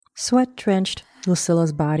Sweat drenched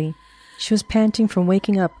Lucilla's body. She was panting from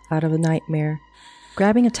waking up out of a nightmare.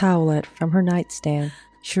 Grabbing a towelette from her nightstand,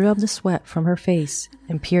 she rubbed the sweat from her face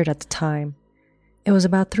and peered at the time. It was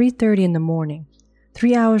about 3:30 in the morning,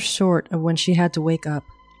 3 hours short of when she had to wake up.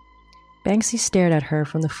 Banksy stared at her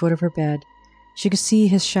from the foot of her bed. She could see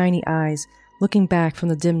his shiny eyes looking back from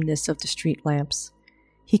the dimness of the street lamps.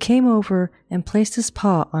 He came over and placed his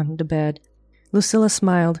paw on the bed. Lucilla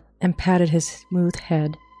smiled and patted his smooth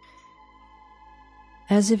head.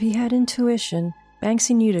 As if he had intuition,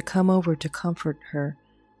 Banksy knew to come over to comfort her.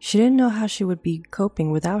 She didn't know how she would be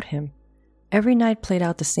coping without him. Every night played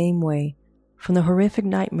out the same way, from the horrific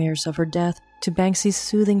nightmares of her death to Banksy's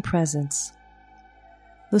soothing presence.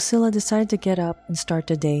 Lucilla decided to get up and start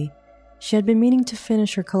the day. She had been meaning to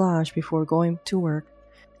finish her collage before going to work.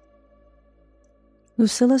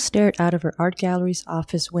 Lucilla stared out of her art gallery's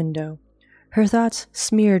office window, her thoughts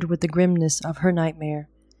smeared with the grimness of her nightmare.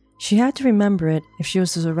 She had to remember it if she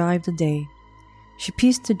was to survive the day. She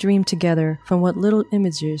pieced the dream together from what little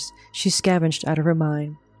images she scavenged out of her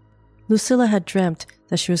mind. Lucilla had dreamt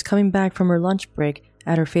that she was coming back from her lunch break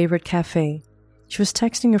at her favorite cafe. She was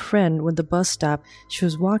texting a friend when the bus stop she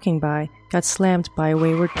was walking by got slammed by a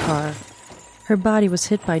wayward car. Her body was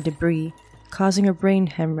hit by debris, causing a brain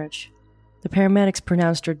hemorrhage. The paramedics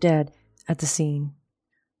pronounced her dead at the scene.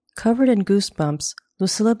 Covered in goosebumps,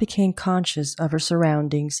 Lucilla became conscious of her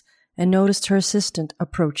surroundings and noticed her assistant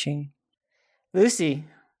approaching. Lucy,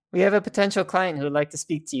 we have a potential client who would like to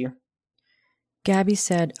speak to you. Gabby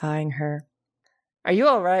said, eyeing her. Are you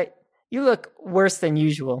all right? You look worse than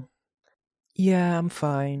usual. Yeah, I'm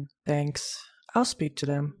fine, thanks. I'll speak to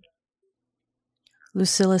them.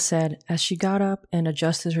 Lucilla said as she got up and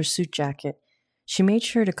adjusted her suit jacket. She made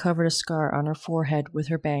sure to cover the scar on her forehead with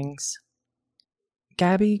her bangs.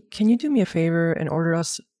 Gabby, can you do me a favor and order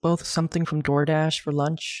us both something from DoorDash for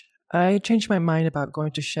lunch? I changed my mind about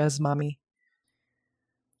going to Chez Mommy.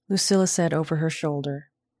 Lucilla said over her shoulder.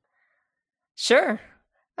 Sure.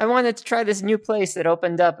 I wanted to try this new place that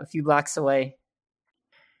opened up a few blocks away.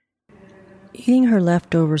 Eating her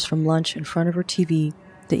leftovers from lunch in front of her TV,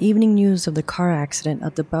 the evening news of the car accident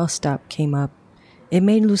at the bus stop came up. It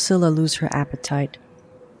made Lucilla lose her appetite.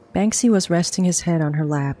 Banksy was resting his head on her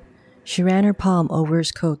lap. She ran her palm over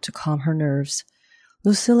his coat to calm her nerves.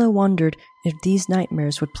 Lucilla wondered if these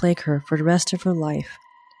nightmares would plague her for the rest of her life.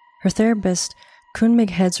 Her therapist couldn't make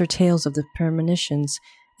heads or tails of the premonitions,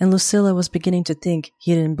 and Lucilla was beginning to think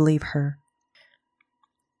he didn't believe her.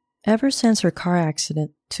 Ever since her car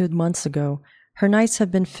accident 2 months ago, her nights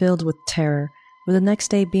have been filled with terror, with the next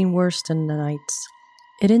day being worse than the nights.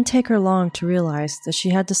 It didn't take her long to realize that she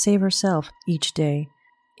had to save herself each day.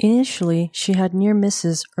 Initially, she had near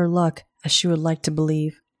misses or luck, as she would like to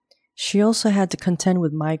believe. She also had to contend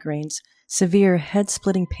with migraines, severe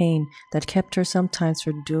head-splitting pain that kept her sometimes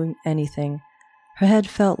from doing anything. Her head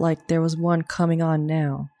felt like there was one coming on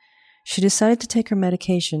now. She decided to take her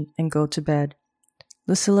medication and go to bed.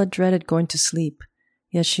 Lucilla dreaded going to sleep,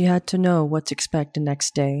 yet she had to know what to expect the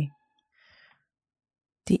next day.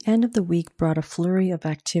 The end of the week brought a flurry of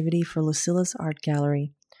activity for Lucilla's art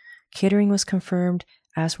gallery. Catering was confirmed,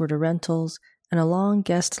 as were the rentals, and a long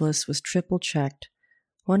guest list was triple-checked.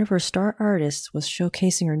 One of her star artists was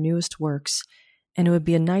showcasing her newest works, and it would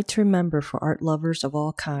be a night to remember for art lovers of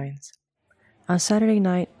all kinds. On Saturday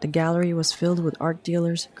night, the gallery was filled with art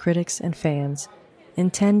dealers, critics, and fans.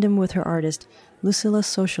 In tandem with her artist, Lucilla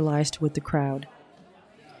socialized with the crowd.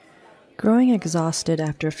 Growing exhausted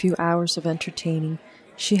after a few hours of entertaining,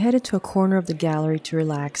 she headed to a corner of the gallery to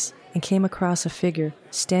relax and came across a figure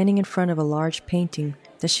standing in front of a large painting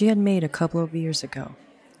that she had made a couple of years ago.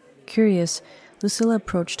 Curious, Lucilla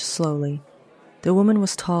approached slowly. The woman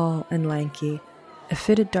was tall and lanky. A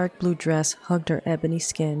fitted dark blue dress hugged her ebony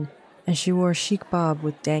skin, and she wore a chic bob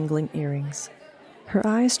with dangling earrings. Her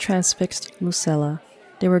eyes transfixed Lucilla.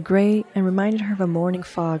 They were gray and reminded her of a morning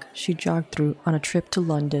fog she jogged through on a trip to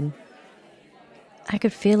London. I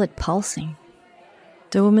could feel it pulsing,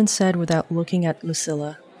 the woman said without looking at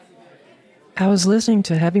Lucilla. I was listening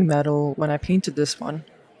to heavy metal when I painted this one.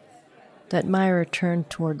 The admirer turned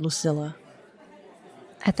toward Lucilla.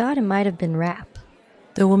 I thought it might have been rap.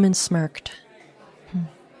 The woman smirked.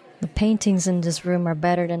 The paintings in this room are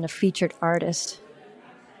better than the featured artist.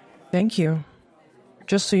 Thank you.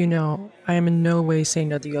 Just so you know, I am in no way saying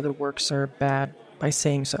that the other works are bad by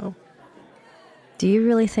saying so. Do you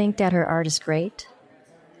really think that her art is great?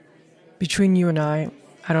 Between you and I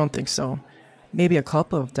don't think so. Maybe a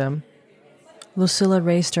couple of them. Lucilla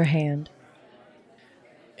raised her hand.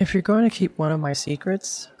 If you're going to keep one of my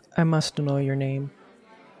secrets, I must know your name.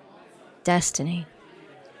 Destiny.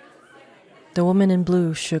 The woman in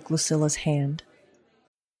blue shook Lucilla's hand.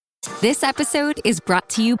 This episode is brought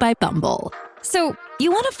to you by Bumble. So,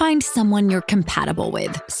 you want to find someone you're compatible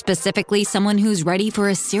with, specifically someone who's ready for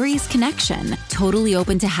a serious connection, totally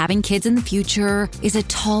open to having kids in the future, is a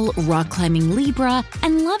tall, rock-climbing Libra,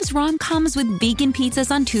 and loves rom-coms with vegan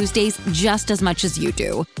pizzas on Tuesdays just as much as you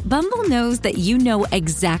do. Bumble knows that you know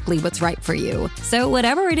exactly what's right for you. So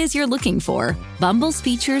whatever it is you're looking for, Bumble's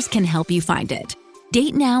features can help you find it.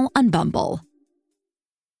 Date now on Bumble.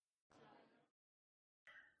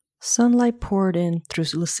 Sunlight poured in through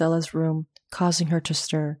Lucilla's room, causing her to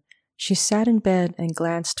stir. She sat in bed and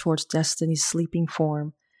glanced towards Destiny's sleeping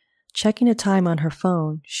form. Checking the time on her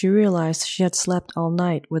phone, she realized she had slept all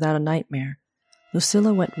night without a nightmare.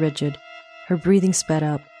 Lucilla went rigid. Her breathing sped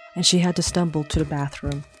up, and she had to stumble to the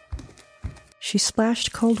bathroom. She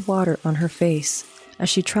splashed cold water on her face as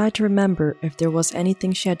she tried to remember if there was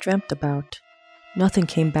anything she had dreamt about. Nothing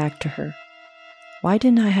came back to her. Why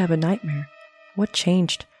didn't I have a nightmare? What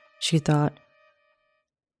changed? She thought.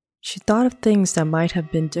 She thought of things that might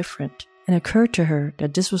have been different, and it occurred to her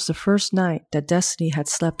that this was the first night that Destiny had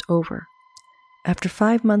slept over. After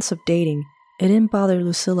 5 months of dating, it didn't bother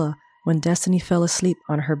Lucilla when Destiny fell asleep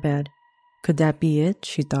on her bed. Could that be it?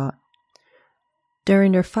 She thought.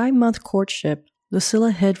 During their 5-month courtship,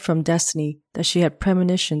 Lucilla hid from Destiny that she had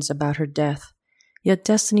premonitions about her death. Yet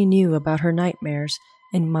Destiny knew about her nightmares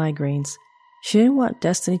and migraines. She didn't want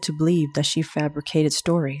Destiny to believe that she fabricated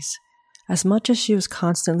stories. As much as she was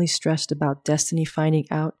constantly stressed about Destiny finding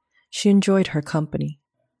out, she enjoyed her company.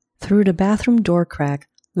 Through the bathroom door crack,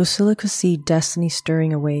 Lucilla could see Destiny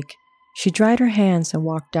stirring awake. She dried her hands and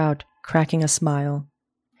walked out, cracking a smile.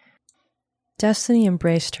 Destiny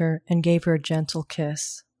embraced her and gave her a gentle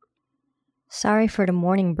kiss. Sorry for the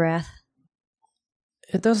morning breath.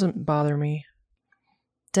 It doesn't bother me.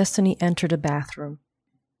 Destiny entered the bathroom.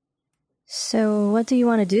 So, what do you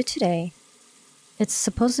want to do today? It's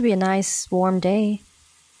supposed to be a nice, warm day.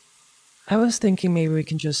 I was thinking maybe we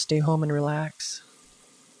can just stay home and relax.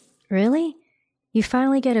 Really? You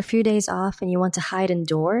finally get a few days off and you want to hide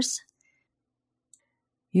indoors?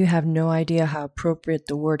 You have no idea how appropriate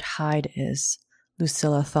the word hide is,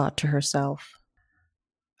 Lucilla thought to herself.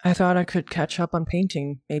 I thought I could catch up on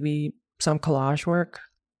painting, maybe some collage work.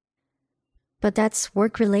 But that's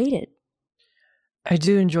work-related. I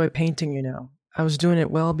do enjoy painting, you know. I was doing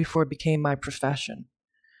it well before it became my profession.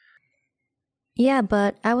 Yeah,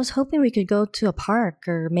 but I was hoping we could go to a park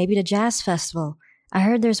or maybe the jazz festival. I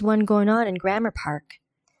heard there's one going on in Grammar Park.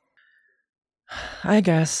 I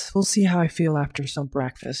guess. We'll see how I feel after some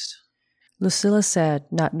breakfast. Lucilla said,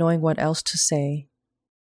 not knowing what else to say.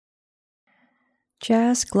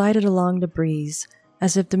 Jazz glided along the breeze,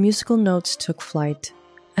 as if the musical notes took flight.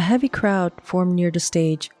 A heavy crowd formed near the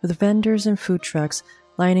stage, with vendors and food trucks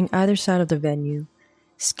lining either side of the venue.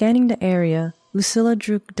 Scanning the area, Lucilla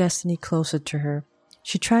drew Destiny closer to her.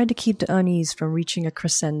 She tried to keep the unease from reaching a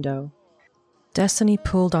crescendo. Destiny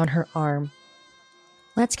pulled on her arm.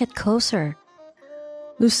 Let's get closer.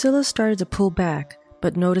 Lucilla started to pull back,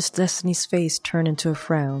 but noticed Destiny's face turn into a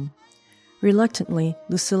frown. Reluctantly,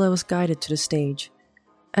 Lucilla was guided to the stage.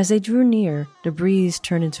 As they drew near, the breeze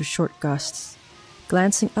turned into short gusts.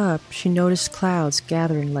 Glancing up, she noticed clouds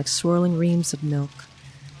gathering like swirling reams of milk.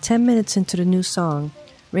 10 minutes into the new song,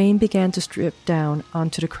 rain began to strip down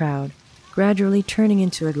onto the crowd, gradually turning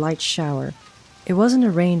into a light shower. It wasn't the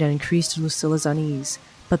rain that increased Lucilla's unease,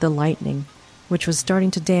 but the lightning, which was starting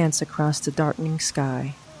to dance across the darkening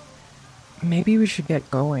sky. Maybe we should get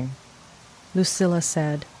going, Lucilla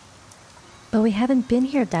said. But we haven't been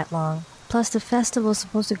here that long. Plus the festival's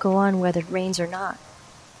supposed to go on whether it rains or not.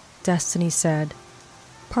 Destiny said.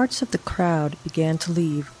 Parts of the crowd began to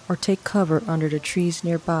leave or take cover under the trees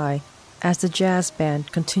nearby as the jazz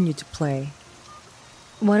band continued to play.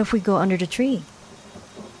 What if we go under the tree?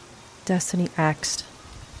 Destiny asked.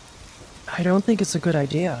 I don't think it's a good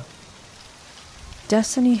idea.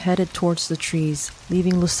 Destiny headed towards the trees,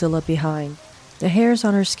 leaving Lucilla behind. The hairs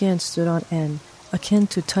on her skin stood on end, akin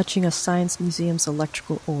to touching a science museum's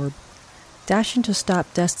electrical orb. Dashing to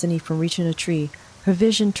stop Destiny from reaching the tree, her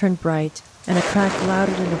vision turned bright, and a crack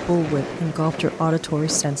louder than a bullwhip engulfed her auditory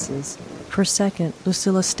senses. For a second,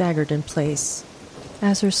 Lucilla staggered in place.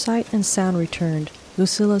 As her sight and sound returned,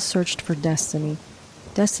 Lucilla searched for Destiny.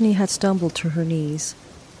 Destiny had stumbled to her knees.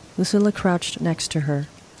 Lucilla crouched next to her.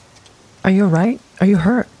 Are you all right? Are you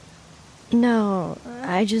hurt? No,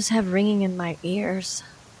 I just have ringing in my ears.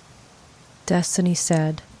 Destiny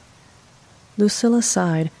said. Lucilla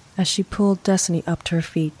sighed as she pulled Destiny up to her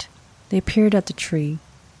feet. They peered at the tree.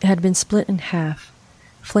 It had been split in half.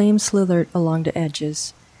 Flames slithered along the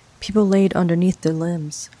edges. People laid underneath the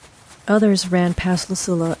limbs. Others ran past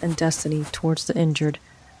Lucilla and Destiny towards the injured,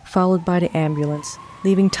 followed by the ambulance,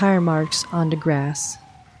 leaving tire marks on the grass.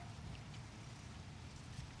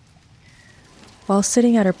 While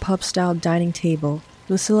sitting at her pub-style dining table,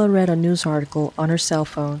 Lucilla read a news article on her cell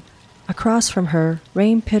phone. Across from her,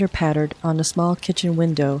 rain pitter-pattered on the small kitchen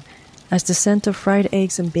window as the scent of fried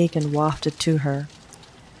eggs and bacon wafted to her.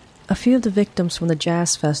 A few of the victims from the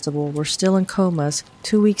jazz festival were still in comas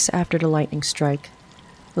 2 weeks after the lightning strike.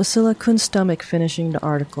 Lucilla couldn't stomach finishing the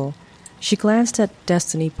article. She glanced at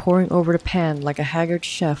Destiny pouring over the pan like a haggard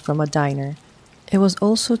chef from a diner. It was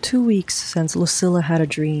also 2 weeks since Lucilla had a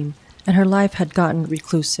dream, and her life had gotten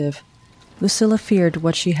reclusive. Lucilla feared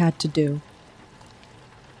what she had to do.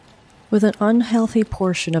 With an unhealthy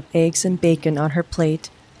portion of eggs and bacon on her plate,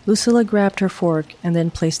 Lucilla grabbed her fork and then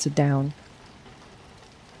placed it down.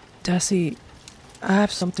 Desi, I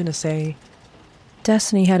have something to say.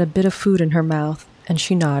 Destiny had a bit of food in her mouth, and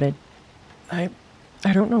she nodded. I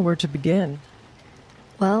don't know where to begin.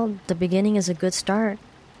 Well, the beginning is a good start.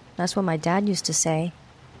 That's what my dad used to say.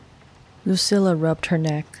 Lucilla rubbed her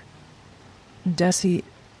neck. Desi,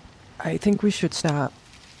 I think we should stop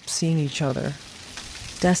seeing each other.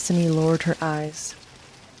 Destiny lowered her eyes.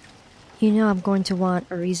 You know I'm going to want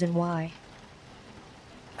a reason why.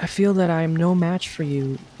 I feel that I am no match for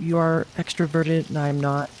you. You are extroverted and I am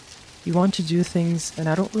not. You want to do things and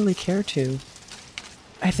I don't really care to.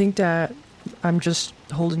 I think that I'm just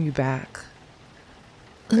holding you back.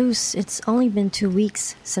 Luce, it's only been 2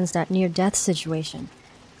 weeks since that near-death situation.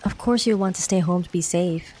 Of course you'll want to stay home to be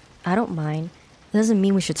safe. I don't mind. It doesn't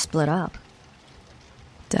mean we should split up.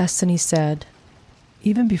 Destiny said.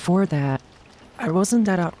 Even before that, I wasn't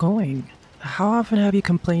that outgoing. How often have you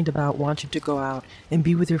complained about wanting to go out and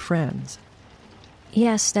be with your friends?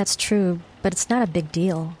 Yes, that's true, but it's not a big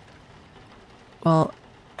deal. Well,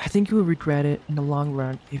 I think you will regret it in the long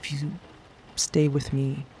run if you stay with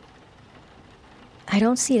me. I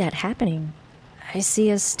don't see that happening. I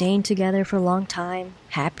see us staying together for a long time,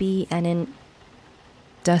 happy and in...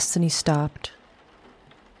 Destiny stopped.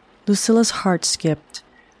 Lucilla's heart skipped.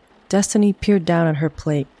 Destiny peered down at her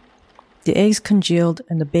plate. The eggs congealed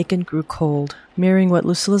and the bacon grew cold, mirroring what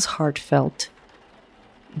Lucilla's heart felt.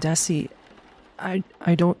 Desi, I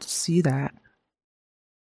don't see that.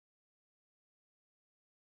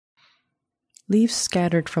 Leaves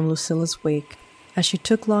scattered from Lucilla's wake as she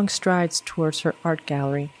took long strides towards her art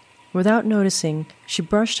gallery. Without noticing, she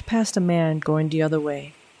brushed past a man going the other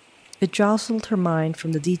way. It jostled her mind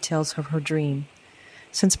from the details of her dream.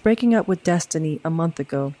 Since breaking up with Destiny a month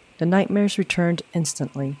ago, the nightmares returned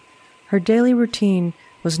instantly. Her daily routine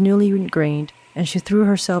was newly ingrained, and she threw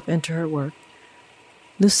herself into her work.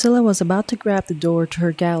 Lucilla was about to grab the door to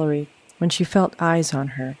her gallery when she felt eyes on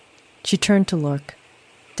her. She turned to look.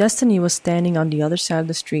 Destiny was standing on the other side of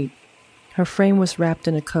the street. Her frame was wrapped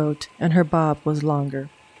in a coat, and her bob was longer.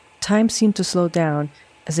 Time seemed to slow down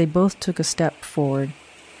as they both took a step forward.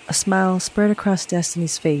 A smile spread across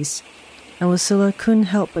Destiny's face, and Lucilla couldn't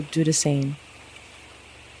help but do the same.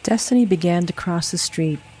 Destiny began to cross the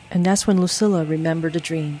street, and that's when Lucilla remembered the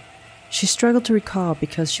dream. She struggled to recall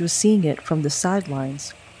because she was seeing it from the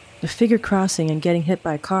sidelines. The figure crossing and getting hit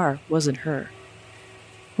by a car wasn't her.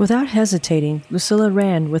 Without hesitating, Lucilla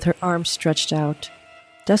ran with her arms stretched out.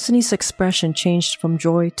 Destiny's expression changed from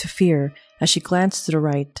joy to fear as she glanced to the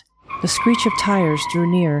right. The screech of tires drew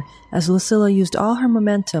near as Lucilla used all her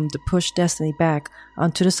momentum to push Destiny back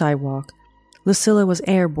onto the sidewalk. Lucilla was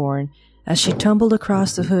airborne as she tumbled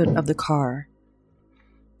across the hood of the car.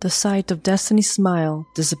 The sight of Destiny's smile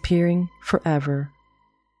disappearing forever.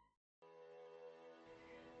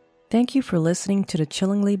 Thank you for listening to the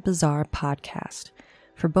Chillingly Bizarre podcast.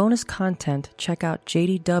 For bonus content, check out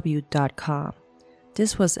jdw.com.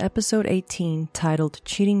 This was episode 18 titled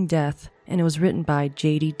Cheating Death, and it was written by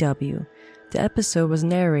JDW. The episode was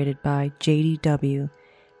narrated by JDW.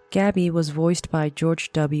 Gabby was voiced by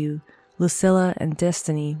George W. Lucilla and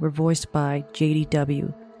Destiny were voiced by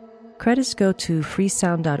JDW. Credits go to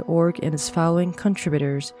freesound.org and its following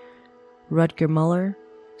contributors: Rutger Muller,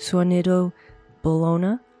 Suanido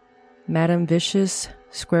Bologna, Madame Vicious,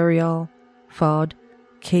 Squarial, Fod,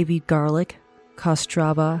 KV Garlic,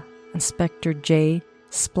 Kostrava, Inspector J,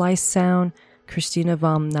 Splice Sound, Christina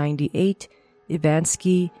Vom 98,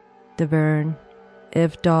 Ivansky, Devern,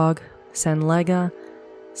 Evdog, Sanlega,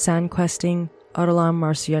 Sanquesting, Autolam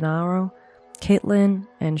Marcianaro, Caitlin,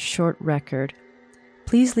 and Short Record.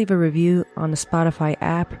 Please leave a review on the Spotify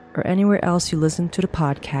app or anywhere else you listen to the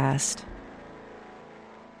podcast.